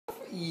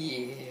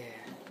Yeah.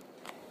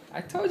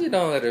 I told you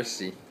don't let her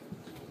see.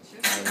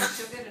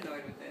 She'll get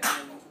annoyed with it.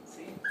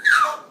 See?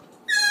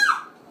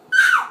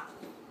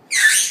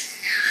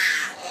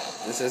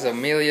 This is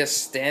Amelia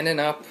standing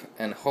up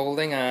and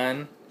holding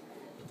on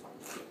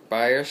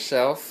by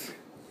herself.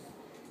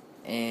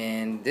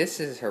 And this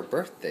is her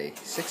birthday,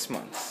 6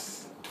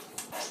 months.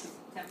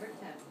 September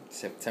 10th.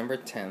 September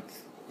 10th.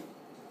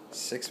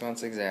 6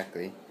 months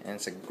exactly. And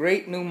it's a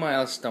great new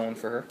milestone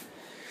for her.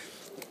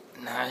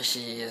 Now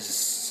she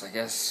is, I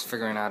guess,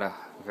 figuring out a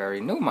very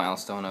new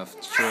milestone of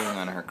chewing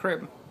on her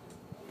crib.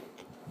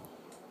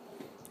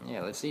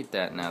 Yeah, let's eat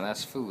that now.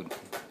 That's food.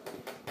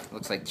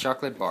 Looks like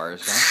chocolate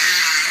bars, huh?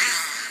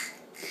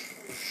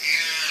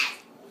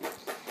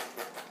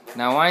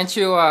 Now why don't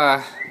you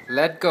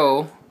let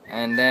go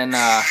and then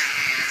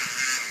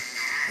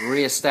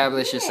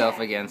reestablish yourself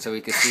again so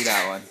we can see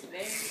that one.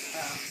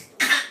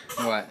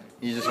 What?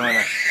 You just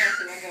wanna?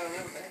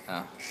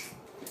 Oh.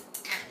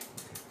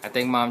 I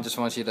think Mom just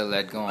wants you to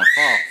let go and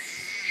fall.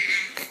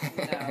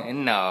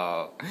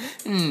 No.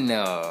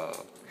 No.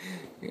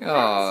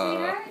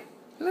 Oh.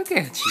 Look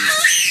at you.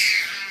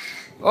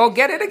 Oh,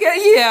 get it again.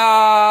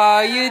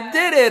 Yeah, you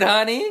did it,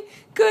 honey.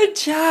 Good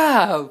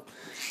job.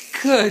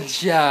 Good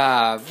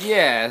job.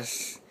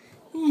 Yes.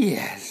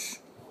 Yes.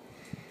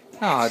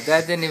 Oh,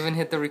 that didn't even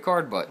hit the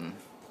record button.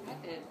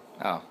 It did.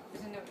 Oh.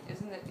 Isn't it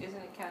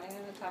counting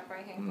in the top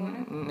right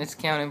hand corner? It's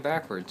counting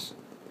backwards.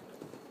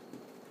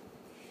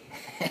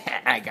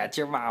 I got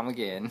your mom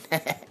again.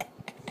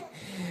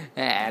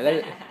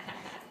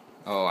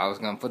 Oh, I was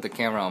gonna put the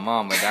camera on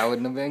Mom, but that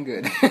wouldn't have been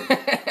good.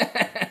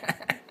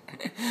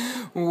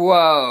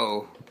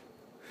 Whoa.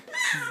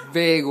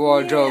 Big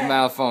wardrobe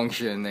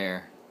malfunction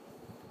there.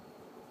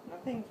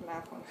 Nothing's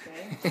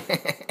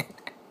malfunctioning.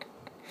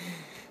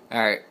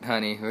 Alright,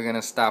 honey, we're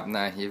gonna stop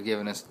now. You've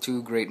given us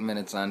 2 great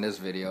minutes on this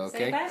video,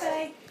 okay? Say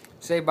bye-bye.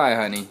 Say bye,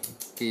 honey.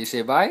 Can you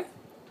say bye?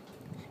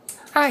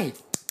 Hi.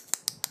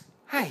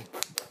 Hi.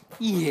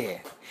 Yeah.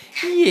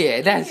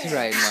 Yeah, that's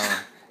right,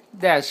 Mama.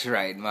 That's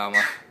right,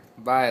 Mama.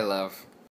 Bye, love.